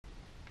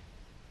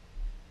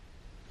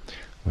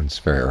Once,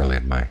 very early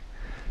in my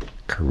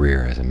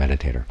career as a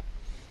meditator,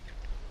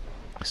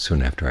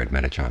 soon after I'd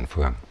met Ajahn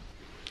Fuang,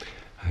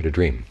 I had a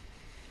dream.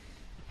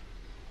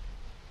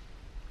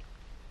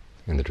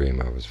 In the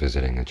dream I was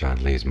visiting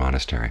Ajahn Lee's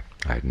monastery.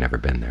 I had never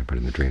been there, but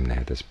in the dream they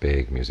had this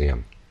big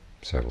museum,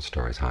 several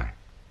stories high.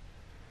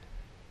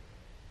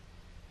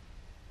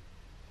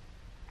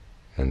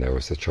 And there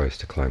was the choice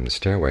to climb the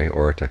stairway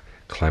or to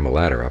climb a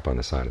ladder up on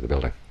the side of the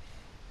building.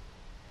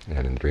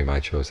 And in the dream I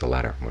chose the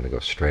ladder. I wanted to go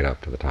straight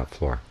up to the top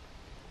floor.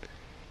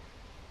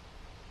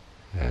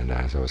 And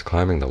as I was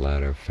climbing the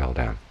ladder, I fell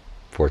down.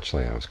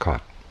 Fortunately, I was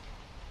caught.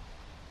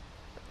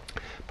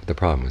 But the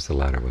problem was the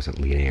ladder wasn't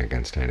leaning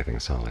against anything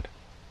solid.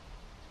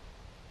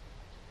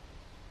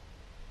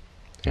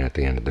 And at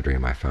the end of the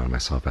dream, I found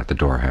myself at the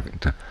door having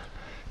to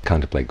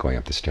contemplate going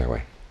up the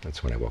stairway.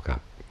 That's when I woke up.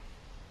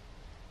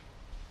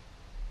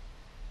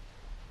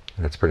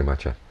 And that's pretty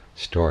much a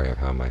story of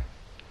how my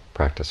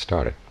practice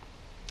started.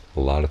 A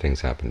lot of things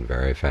happened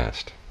very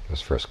fast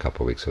those first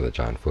couple of weeks with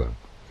Ajahn Fuang.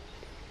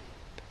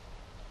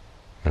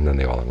 And then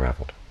they all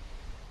unraveled.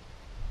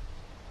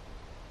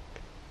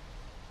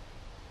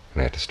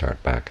 And I had to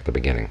start back at the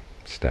beginning,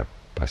 step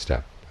by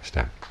step by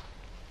step.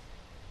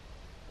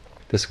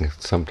 This can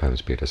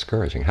sometimes be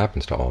discouraging. It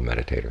happens to all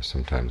meditators.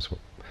 Sometimes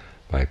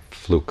by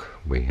fluke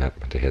we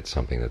happen to hit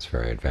something that's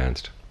very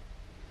advanced,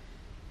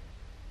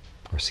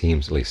 or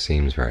at least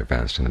seems very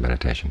advanced in the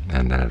meditation,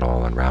 and then it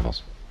all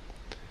unravels,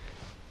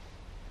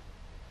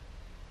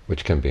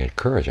 which can be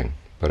encouraging,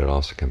 but it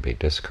also can be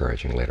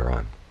discouraging later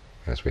on,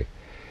 as we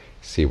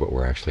see what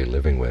we're actually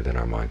living with in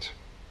our minds,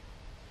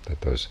 that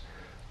those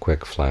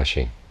quick,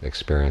 flashy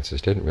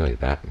experiences didn't really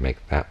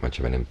make that much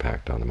of an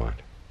impact on the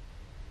mind.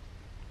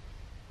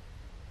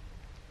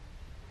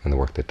 And the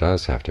work that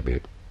does have to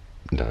be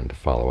done to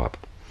follow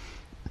up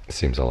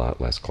seems a lot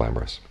less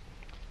glamorous.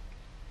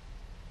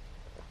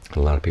 A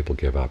lot of people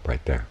give up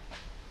right there.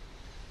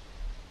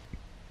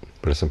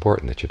 But it's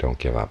important that you don't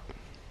give up.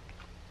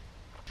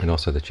 And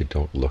also that you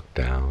don't look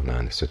down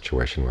on the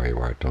situation where you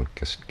are. Don't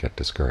get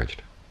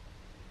discouraged.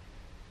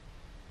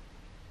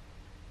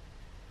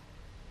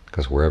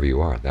 Because wherever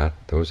you are,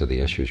 those are the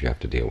issues you have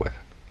to deal with.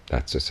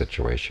 That's the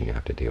situation you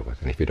have to deal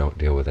with. And if you don't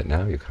deal with it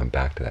now, you come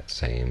back to that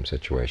same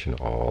situation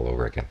all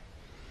over again.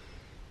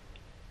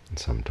 And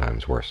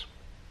sometimes worse.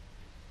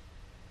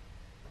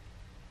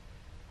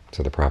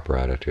 So the proper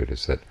attitude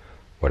is that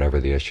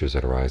whatever the issues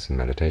that arise in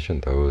meditation,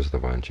 those are the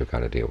ones you've got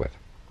to deal with.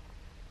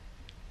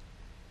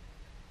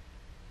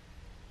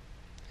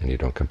 And you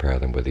don't compare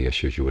them with the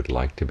issues you would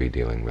like to be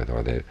dealing with,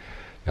 or the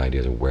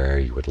ideas of where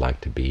you would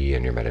like to be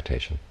in your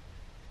meditation.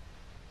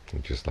 You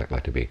just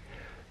like to be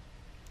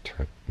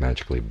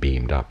magically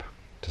beamed up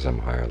to some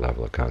higher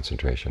level of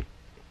concentration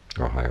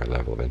or a higher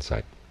level of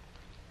insight.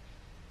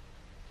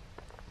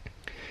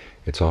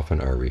 It's often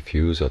our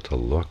refusal to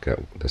look at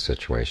the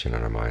situation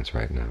in our minds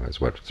right now is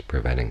what's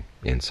preventing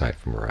insight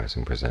from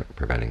arising,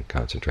 preventing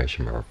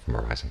concentration from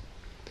arising.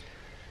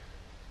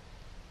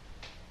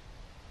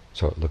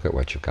 So look at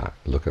what you've got.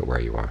 Look at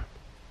where you are.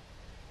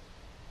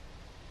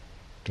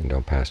 And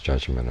don't pass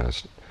judgment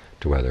as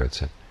to whether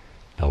it's an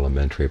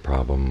elementary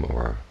problem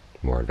or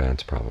a more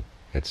advanced problem.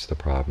 It's the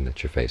problem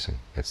that you're facing.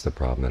 It's the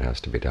problem that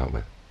has to be dealt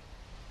with.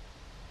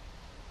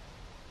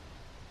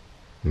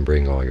 And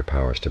bring all your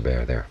powers to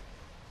bear there.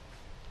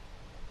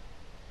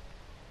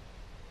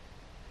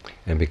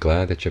 And be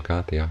glad that you've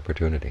got the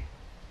opportunity.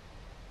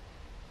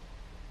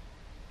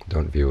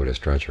 Don't view it as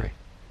drudgery.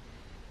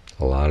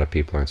 A lot of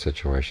people are in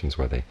situations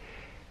where they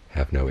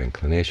have no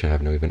inclination,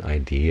 have no even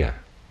idea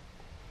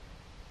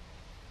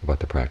what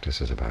the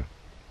practice is about.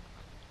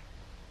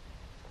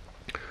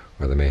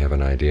 Or they may have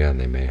an idea and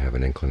they may have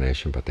an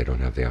inclination, but they don't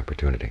have the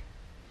opportunity.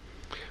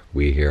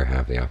 We here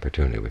have the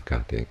opportunity. We've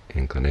got the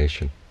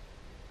inclination.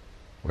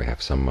 We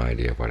have some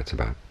idea of what it's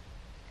about.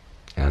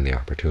 And the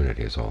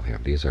opportunity is all here.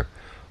 These are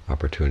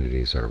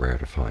opportunities that are rare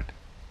to find.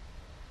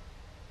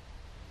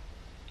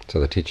 So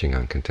the teaching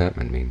on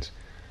contentment means,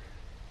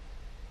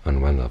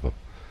 on one level,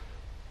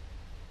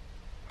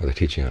 or the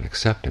teaching on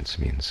acceptance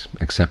means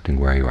accepting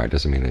where you are. It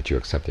doesn't mean that you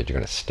accept that you're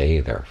going to stay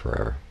there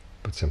forever,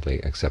 but simply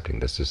accepting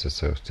this is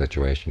the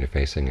situation you're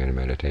facing in a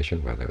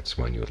meditation, whether it's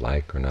one you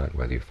like or not,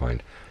 whether you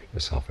find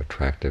yourself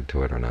attracted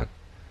to it or not.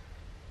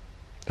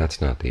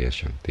 That's not the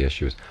issue. The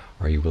issue is,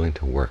 are you willing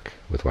to work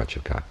with what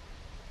you've got?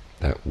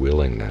 That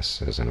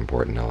willingness is an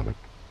important element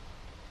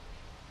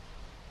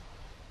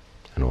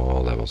in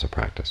all levels of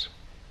practice.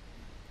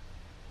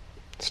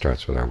 It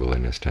starts with our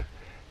willingness to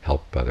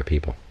help other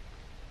people,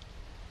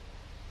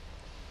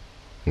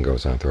 and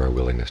goes on through our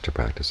willingness to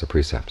practice the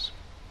precepts.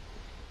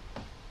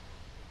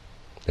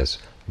 This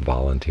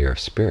volunteer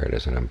spirit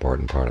is an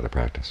important part of the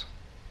practice,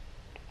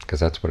 because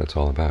that's what it's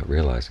all about,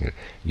 realizing it.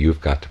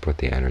 You've got to put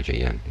the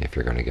energy in if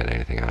you're going to get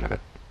anything out of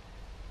it.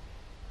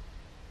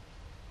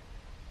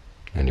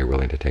 And you're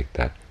willing to take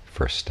that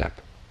first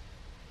step,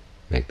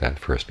 make that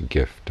first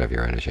gift of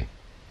your energy.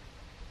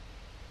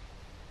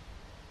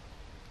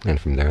 And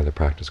from there the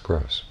practice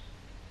grows.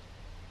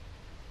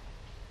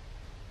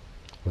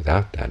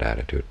 Without that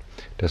attitude,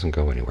 it doesn't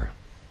go anywhere.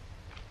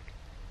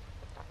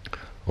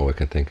 all we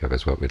can think of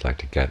is what we'd like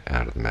to get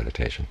out of the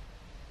meditation.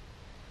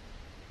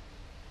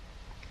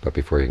 But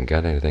before you can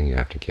get anything, you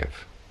have to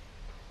give.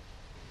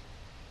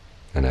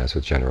 And as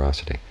with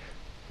generosity,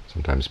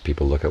 sometimes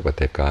people look at what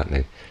they've got,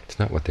 and it's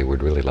not what they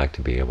would really like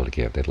to be able to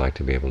give. They'd like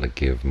to be able to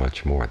give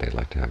much more. They'd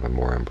like to have a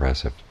more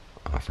impressive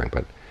offering,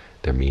 but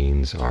their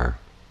means are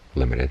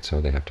limited,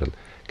 so they have to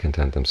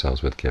content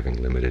themselves with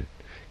giving limited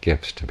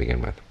gifts to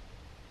begin with.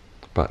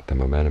 But the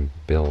momentum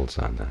builds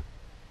on that.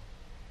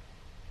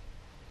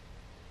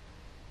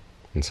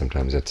 And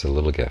sometimes it's the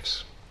little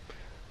gifts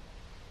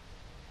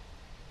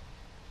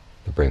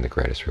that bring the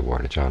greatest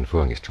reward. John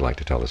Fuang used to like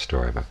to tell the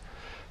story of a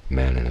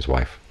man and his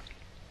wife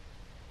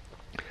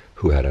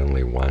who had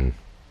only one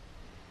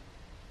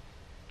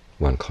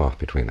cloth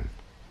between them.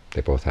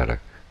 They both had a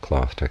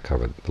cloth to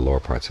cover the lower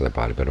parts of their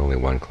body, but only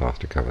one cloth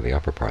to cover the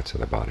upper parts of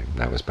their body. And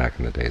that was back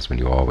in the days when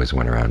you always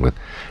went around with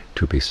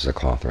two pieces of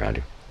cloth around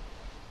you.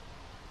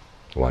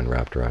 One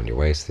wrapped around your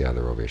waist, the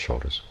other over your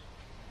shoulders.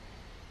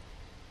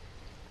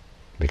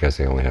 Because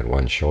they only had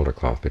one shoulder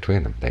cloth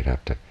between them, they'd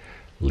have to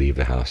leave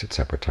the house at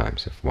separate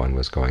times. If one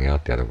was going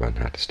out, the other one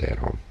had to stay at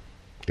home.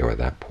 They were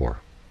that poor.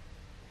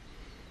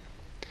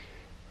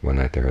 One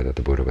night they heard that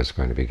the Buddha was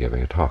going to be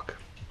giving a talk.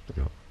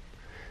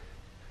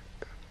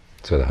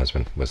 So the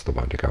husband was the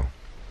one to go.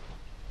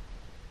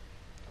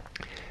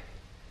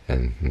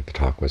 And the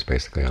talk was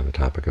basically on the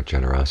topic of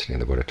generosity,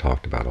 and the Buddha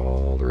talked about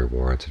all the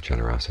rewards of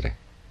generosity.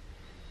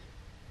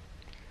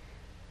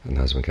 And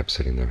the husband kept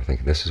sitting there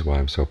thinking, this is why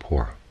I'm so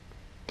poor.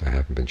 I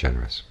haven't been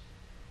generous.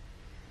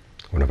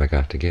 What have I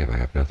got to give? I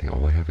have nothing.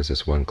 All I have is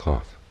this one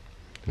cloth.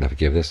 And if I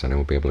give this, then I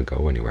won't be able to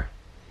go anywhere.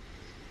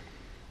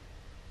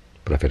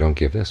 But if I don't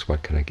give this,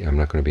 what can I give? I'm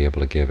not going to be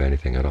able to give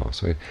anything at all.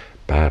 So he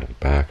battled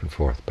back and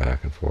forth,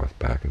 back and forth,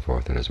 back and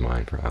forth in his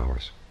mind for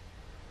hours.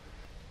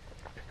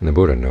 And the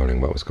Buddha,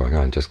 noting what was going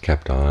on, just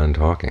kept on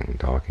talking,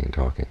 talking,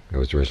 talking. It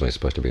was originally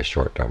supposed to be a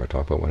short Dhamma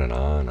talk, but went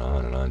on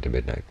and on to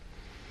midnight.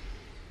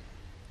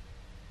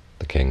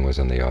 The king was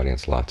in the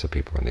audience, lots of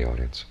people were in the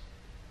audience.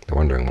 They're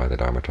wondering why the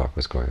Dharma talk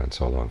was going on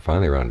so long.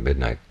 Finally, around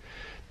midnight,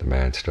 the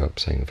man stood up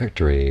saying,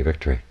 "Victory,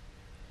 victory."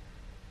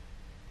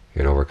 He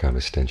had overcome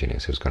his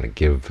stinginess. He was going to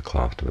give the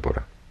cloth to the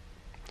Buddha.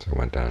 So he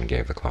went down and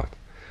gave the cloth.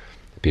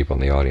 The people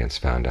in the audience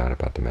found out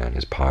about the man,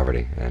 his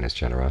poverty and his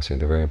generosity.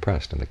 They were very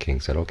impressed, and the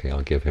king said, "Okay,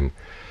 I'll give him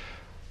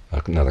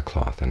another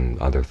cloth and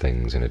other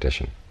things in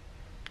addition.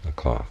 A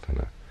cloth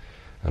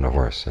and a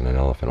horse and an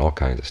elephant, all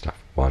kinds of stuff,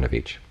 one of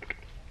each."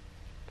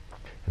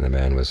 And the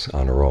man was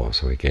on a roll,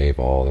 so he gave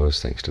all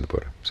those things to the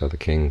Buddha. So the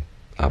king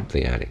upped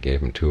the ante,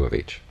 gave him 2 of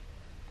each.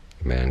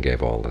 The man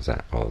gave all of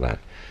that,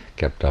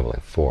 kept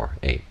doubling, 4,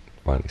 8,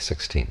 finally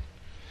 16.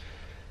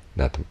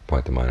 And at the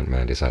point the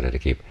man decided to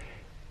keep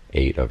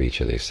 8 of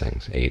each of these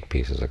things, 8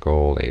 pieces of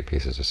gold, 8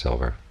 pieces of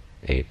silver,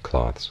 8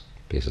 cloths,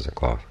 pieces of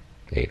cloth,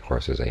 8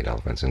 horses, 8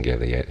 elephants, and gave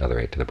the other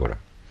 8 to the Buddha.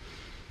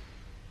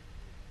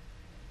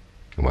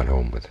 And went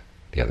home with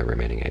the other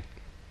remaining 8.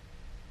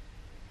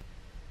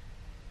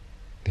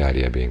 The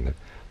idea being that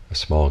a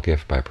small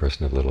gift by a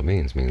person of little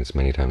means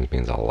many times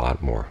means a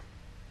lot more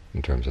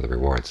in terms of the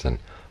rewards than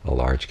a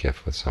large gift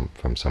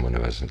from someone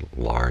who has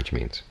large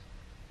means.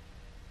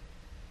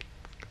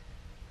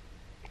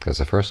 Because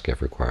the first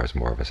gift requires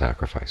more of a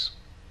sacrifice.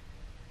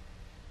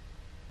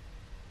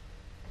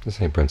 The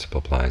same principle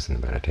applies in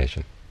the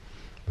meditation.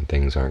 When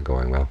things aren't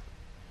going well,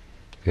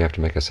 you have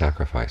to make a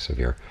sacrifice of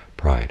your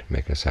pride,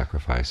 make a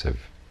sacrifice of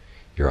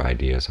your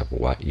ideas of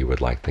what you would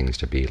like things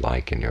to be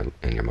like in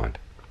your mind,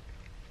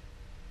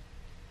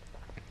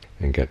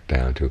 and get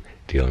down to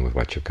dealing with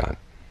what you've got.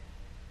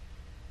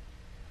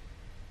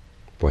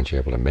 Once you're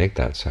able to make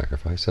that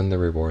sacrifice, then the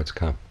rewards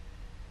come.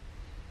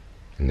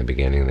 In the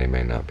beginning, they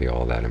may not be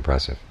all that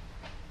impressive.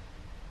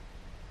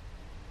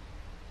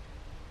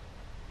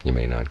 You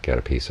may not get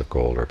a piece of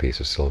gold or a piece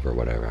of silver or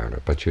whatever out of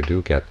it, but you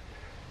do get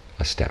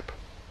a step,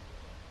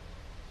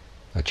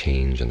 a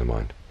change in the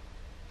mind.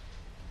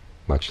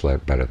 Much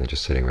better than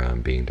just sitting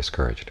around being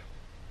discouraged.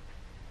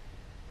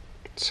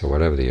 So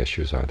whatever the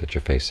issues are that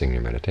you're facing in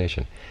your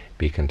meditation,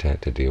 be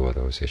content to deal with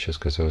those issues,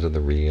 because those are the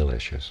real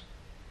issues.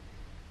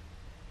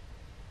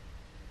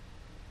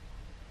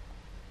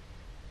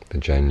 The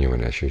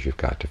genuine issues you've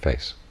got to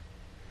face.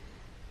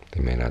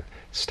 They may not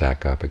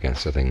stack up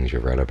against the things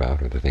you've read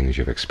about or the things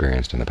you've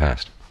experienced in the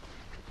past.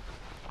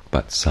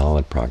 But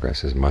solid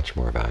progress is much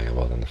more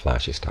valuable than the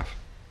flashy stuff.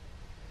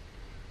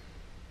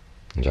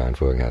 And John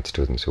Fuang had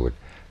students who would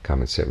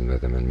come and sit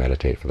with him and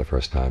meditate for the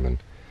first time and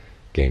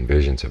gain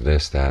visions of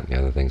this, that, and the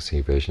other things,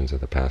 see visions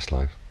of the past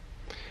life.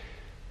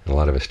 And a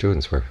lot of his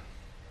students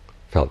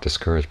felt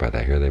discouraged by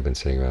that. Here they've been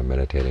sitting around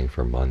meditating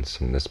for months,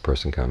 and this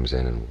person comes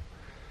in and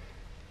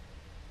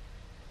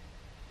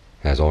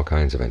has all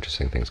kinds of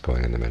interesting things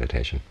going in the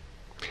meditation.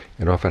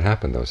 It often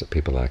happened, though, that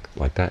people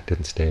like that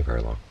didn't stay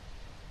very long.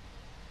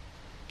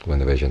 When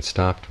the vision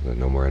stopped, with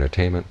no more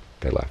entertainment,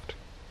 they left.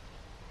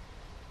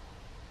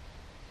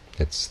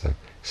 It's the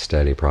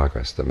steady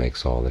progress that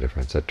makes all the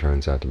difference. That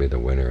turns out to be the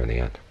winner in the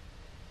end.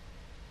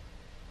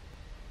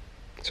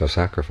 So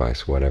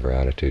sacrifice whatever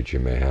attitudes you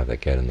may have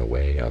that get in the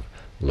way of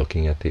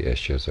looking at the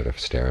issues that are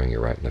staring you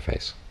right in the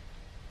face.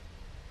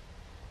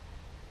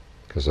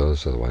 Because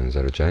those are the ones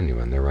that are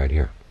genuine. They're right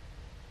here.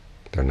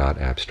 They're not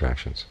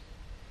abstractions.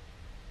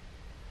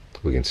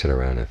 We can sit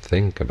around and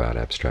think about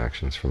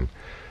abstractions from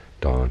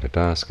dawn to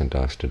dusk and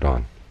dusk to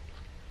dawn.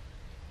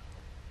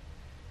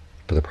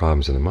 But the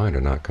problems in the mind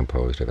are not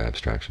composed of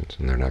abstractions,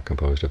 and they're not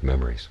composed of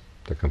memories.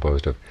 They're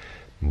composed of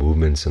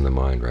movements in the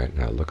mind right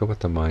now. Look at what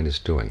the mind is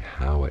doing,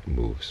 how it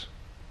moves.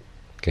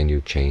 Can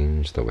you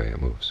change the way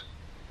it moves?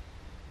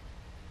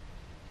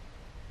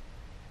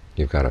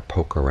 You've got to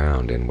poke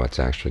around in what's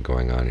actually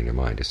going on in your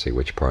mind to see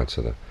which parts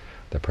of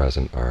the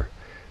present are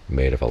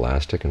made of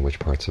elastic and which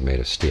parts are made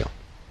of steel.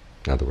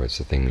 In other words,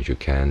 the things you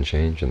can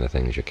change and the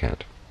things you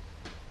can't.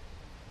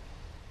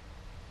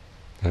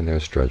 And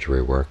there's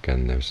drudgery work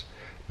and there's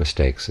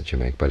mistakes that you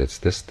make, but it's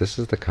this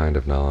is the kind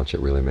of knowledge that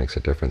really makes a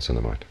difference in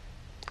the mind,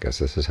 because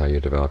this is how you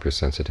develop your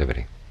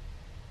sensitivity,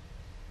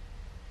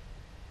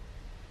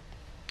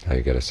 how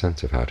you get a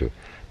sense of how to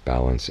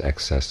balance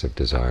excessive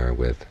desire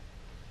with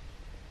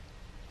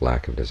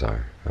lack of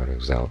desire, how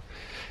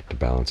to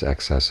balance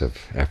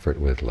excessive effort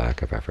with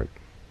lack of effort,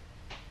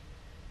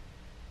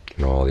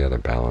 and all the other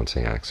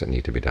balancing acts that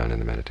need to be done in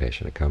the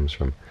meditation. It comes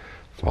from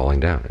falling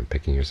down and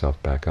picking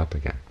yourself back up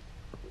again.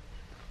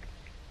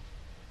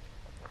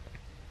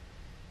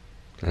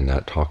 And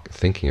not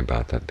thinking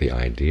about the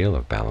ideal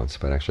of balance,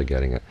 but actually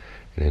getting an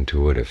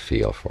intuitive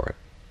feel for it.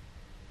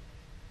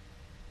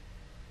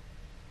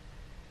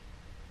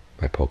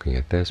 By poking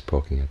at this,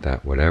 poking at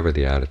that, whatever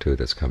the attitude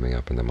that's coming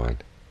up in the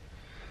mind,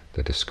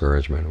 the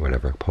discouragement,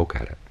 whatever, poke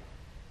at it.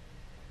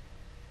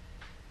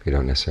 You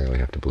don't necessarily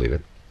have to believe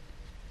it.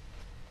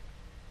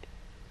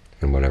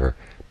 And whatever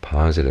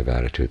positive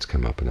attitudes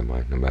come up in the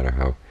mind, no matter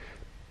how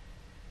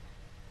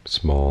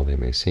small they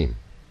may seem,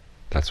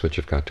 that's what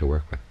you've got to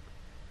work with.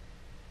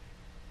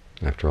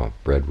 After all,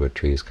 redwood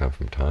trees come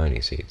from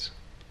tiny seeds.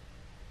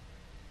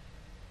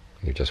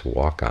 You just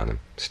walk on them,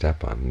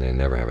 step on them, they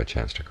never have a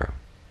chance to grow.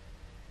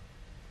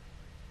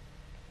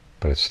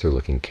 But it's through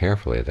looking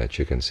carefully that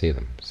you can see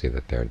them, see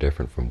that they're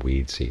different from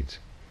weed seeds.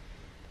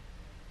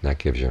 And that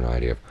gives you an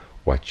idea of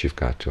what you've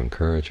got to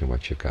encourage and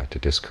what you've got to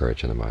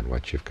discourage in the mind,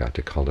 what you've got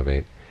to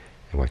cultivate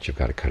and what you've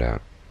got to cut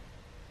out,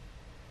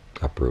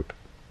 uproot.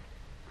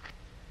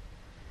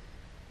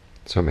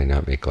 So it may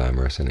not be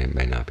glamorous and it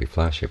may not be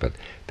flashy, but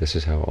this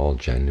is how all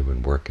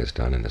genuine work is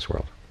done in this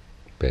world,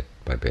 bit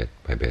by bit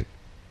by bit,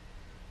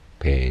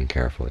 paying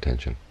careful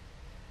attention.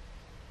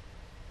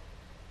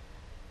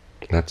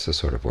 That's the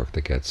sort of work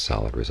that gets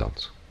solid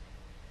results.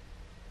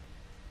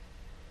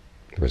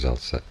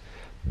 Results that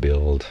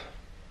build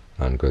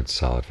on good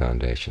solid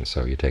foundation.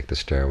 So you take the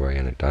stairway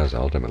and it does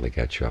ultimately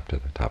get you up to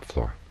the top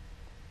floor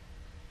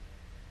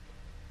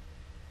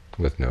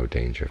with no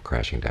danger of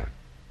crashing down.